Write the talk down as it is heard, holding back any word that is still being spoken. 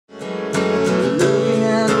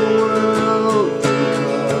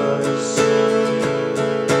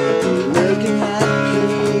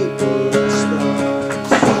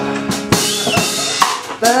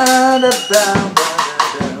I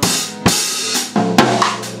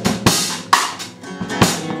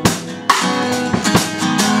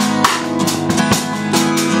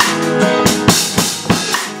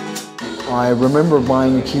remember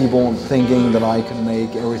buying a keyboard thinking that I could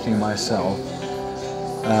make everything myself.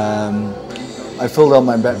 I filled up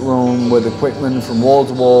my bedroom with equipment from wall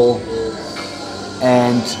to wall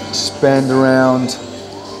and spent around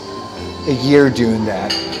a year doing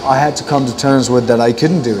that. I had to come to terms with that I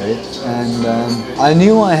couldn't do it, and I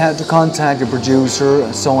knew I had to contact a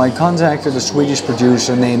producer, so I contacted a Swedish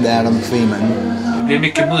producer named Adam Kviman. Det blir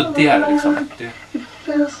mycket muddigare liksom.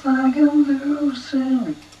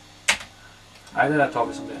 Nej, det där tar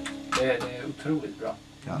vi som det. Det är otroligt bra.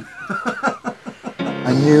 Ja.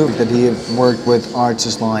 I knew that he had worked with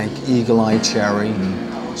artists like Eagle-Eye Cherry,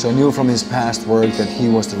 so I knew from his past work that he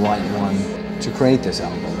was the right one to create this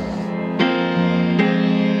album.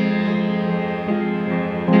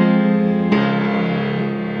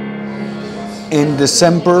 In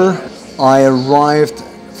December, I arrived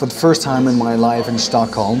for the first time in my life in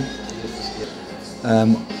Stockholm.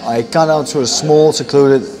 I got out to a small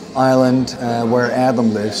secluded island where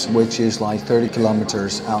Adam lives, which is like 30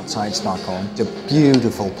 kilometers outside Stockholm. It's a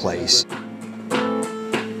beautiful place.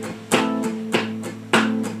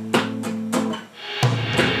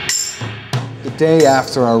 The day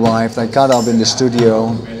after I arrived, I got up in the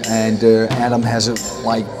studio, and Adam has a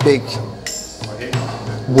big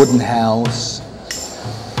wooden house.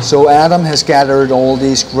 So Adam has gathered all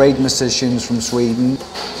these great musicians from Sweden,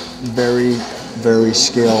 very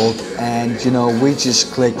skilled, and you know, we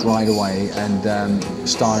just clicked right away and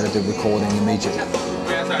started the recording immediately.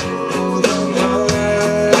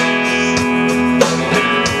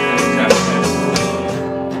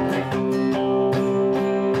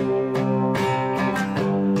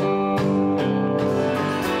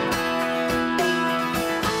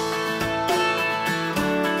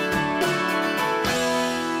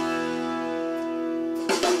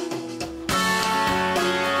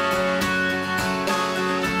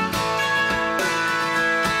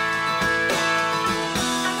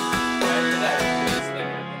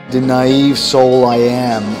 The naive soul I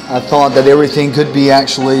am. I thought that everything could be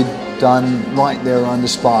actually done right there on the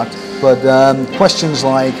spot. But questions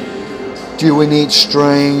like, do we need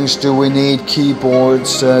strings? Do we need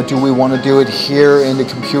keyboards? Do we want to do it here in the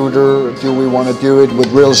computer? Do we want to do it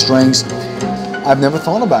with real strings? I've never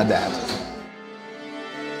thought about that.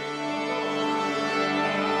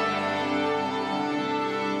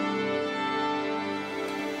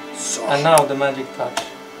 And now the magic touch.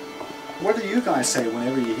 What do you guys say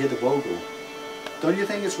whenever you hear the vocal? Don't you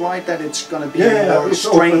think it's right that it's going to be more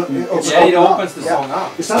straight? It opens the song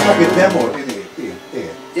up. It's not like a demo.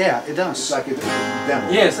 Yeah, it does. It's like a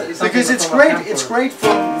demo. Yes, because it's great. It's great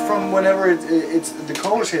from whenever it's the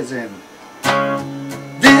chorus hits in.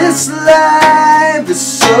 This life is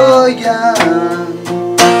so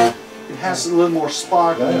young. It has a little more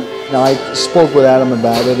spark. Now I spoke with Adam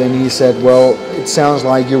about it, and he said, "Well, it sounds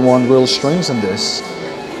like you want real strings in this."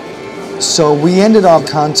 So we ended up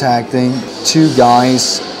contacting two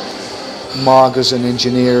guys, Marcus, an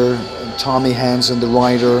engineer, Tommy Hansen, the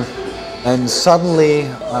writer, and suddenly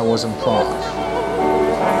I was in Prague.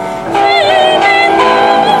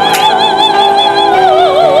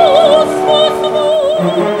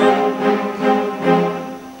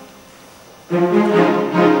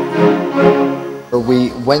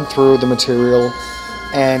 We went through the material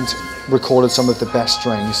and recorded some of the best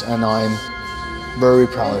strings, and I'm very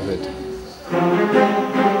proud of it.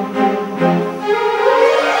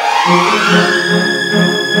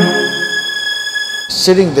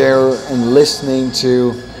 Sitting there and listening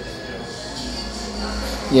to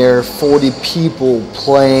 40 people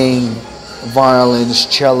playing violins,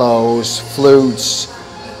 cellos, flutes,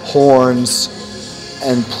 horns,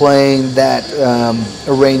 and playing that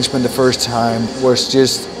arrangement the first time was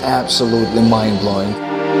just absolutely mind-blowing.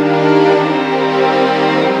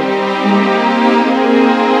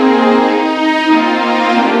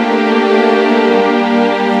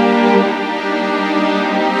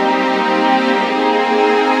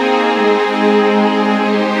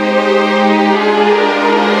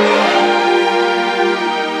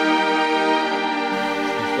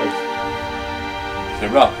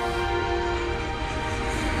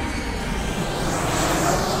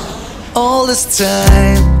 All this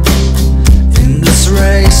time in this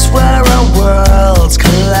race where our worlds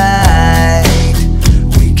collide,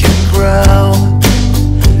 we can grow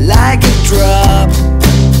like a drop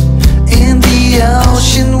in the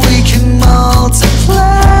ocean. We can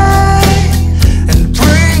multiply and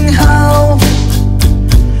bring home,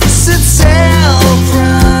 set sail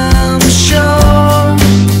from shore.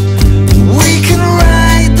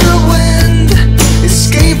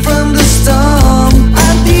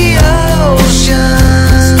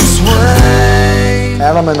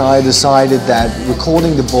 Adam and I decided that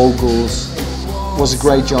recording the vocals was a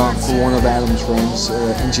great job for one of Adam's friends,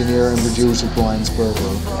 engineer and producer Brian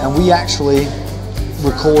Spurlow. And we actually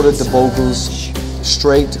recorded the vocals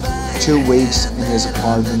straight 2 weeks in his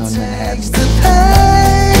apartment on Manhattan.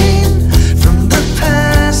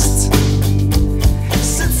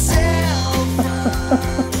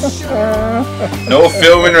 No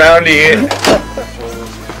filming around here.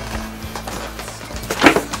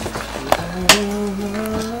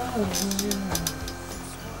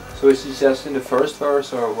 So is it just in the first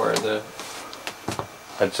verse or where the...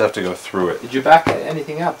 I just have to go through it. Did you back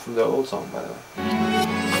anything up from the old song, by the way?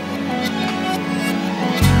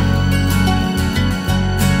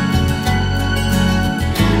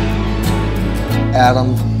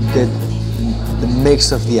 Adam did the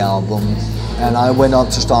mix of the album, and I went up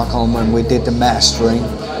to Stockholm and we did the mastering,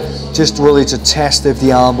 just really to test if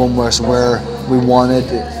the album was where we wanted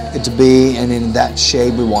it to be and in that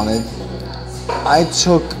shape we wanted. I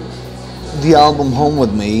took the album home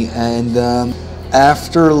with me, and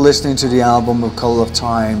after listening to the album a couple of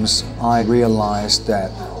times, I realized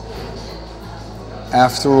that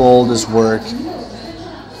after all this work,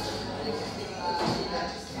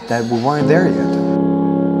 that we weren't there yet.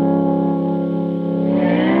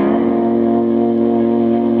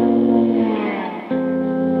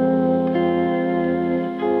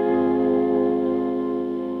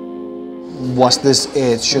 Was this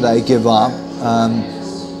it? Should I give up?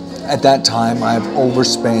 At that time, I've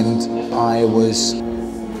overspent. I was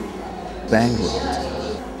bankrupt.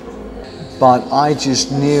 But I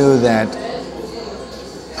just knew that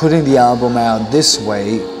putting the album out this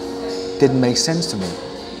way didn't make sense to me.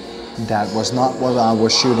 That was not what I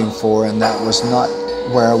was shooting for, and that was not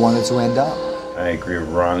where I wanted to end up. I agree with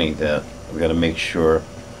Ronnie that we got to make sure.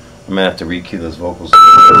 I'm gonna have to re-cue those vocals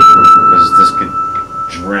because this could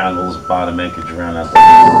drown those bottom end could drown out the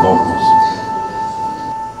vocals.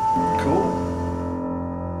 Cool.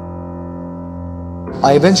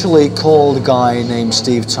 I eventually called a guy named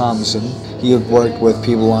Steve Thompson. He had worked with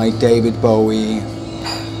people like David Bowie,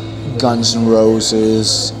 Guns N'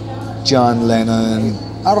 Roses, John Lennon.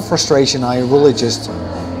 Out of frustration, I really just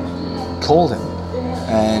called him.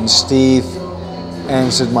 And Steve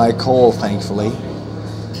answered my call, thankfully.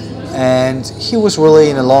 And he was really,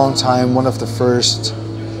 in a long time, one of the first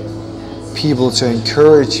people to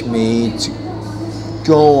encourage me to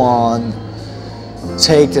go on,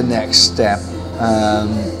 take the next step,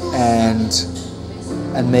 and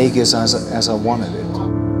make it as I wanted it.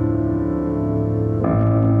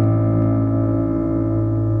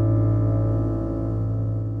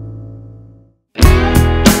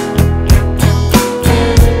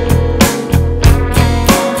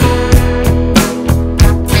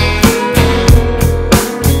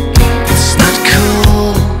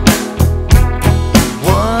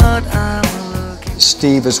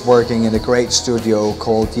 Steve is working in a great studio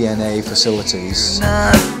called DNA Facilities.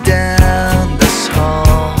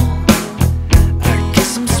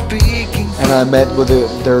 And I met with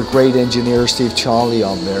their great engineer, Steve Charlie,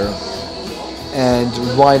 on there. And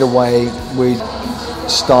right away, we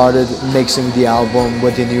started mixing the album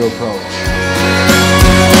with a new approach.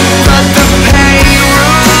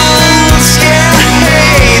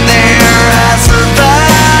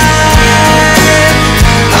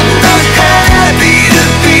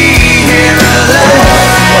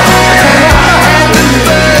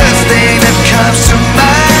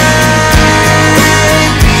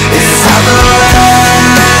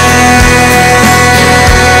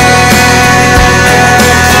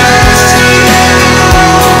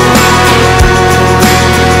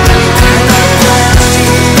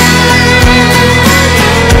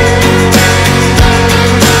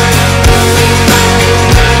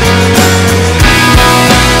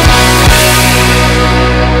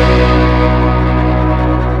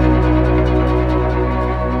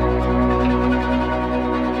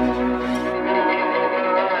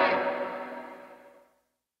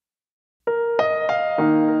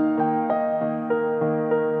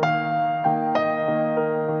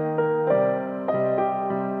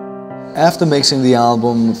 After mixing the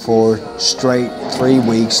album for straight 3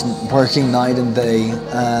 weeks, working night and day,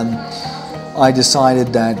 I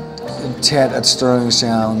decided that Ted at Sterling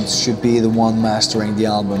Sounds should be the one mastering the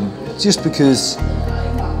album, just because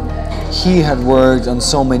he had worked on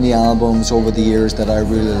so many albums over the years that I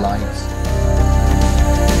really liked.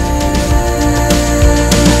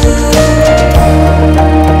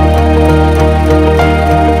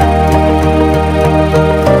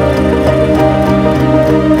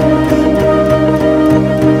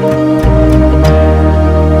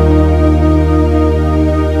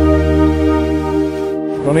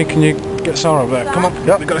 Ronny, can you Get Sarah back. Come on.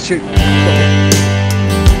 Yep. We gotta shoot.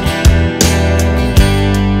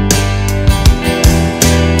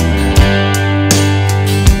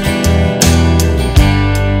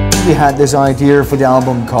 We had this idea for the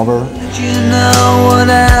album cover. Did you know what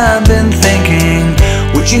I've been thinking?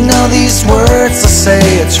 Would you know these words I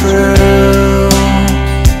say are true?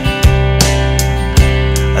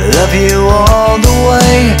 I love you all the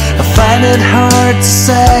way. I find it hard to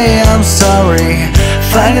say I'm sorry.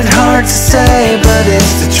 Find it hard to say, but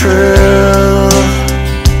it's the truth.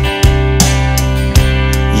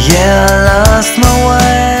 Yeah, I lost my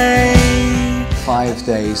way. 5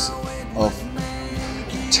 days of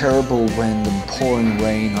terrible wind and pouring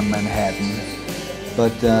rain on Manhattan,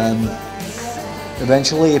 but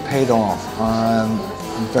eventually it paid off. I'm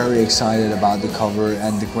very excited about the cover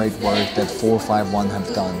and the great work that 451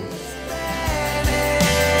 have done.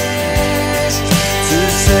 To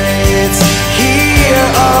say it's here,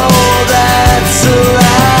 oh, that's a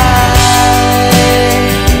lie.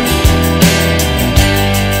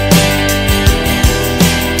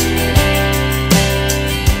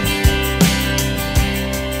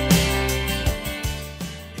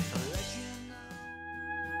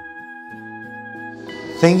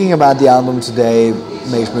 Thinking about the album today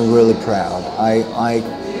makes me really proud. I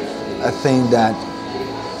think that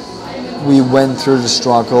we went through the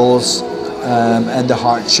struggles and the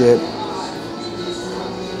hardship,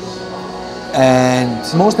 and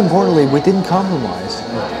most importantly, we didn't compromise.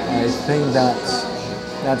 I think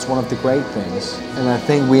that's one of the great things, and I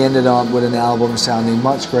think we ended up with an album sounding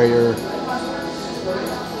much greater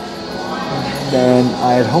than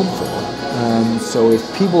I had hoped for. So if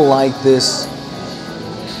people like this,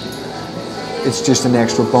 it's just an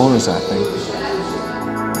extra bonus, I think.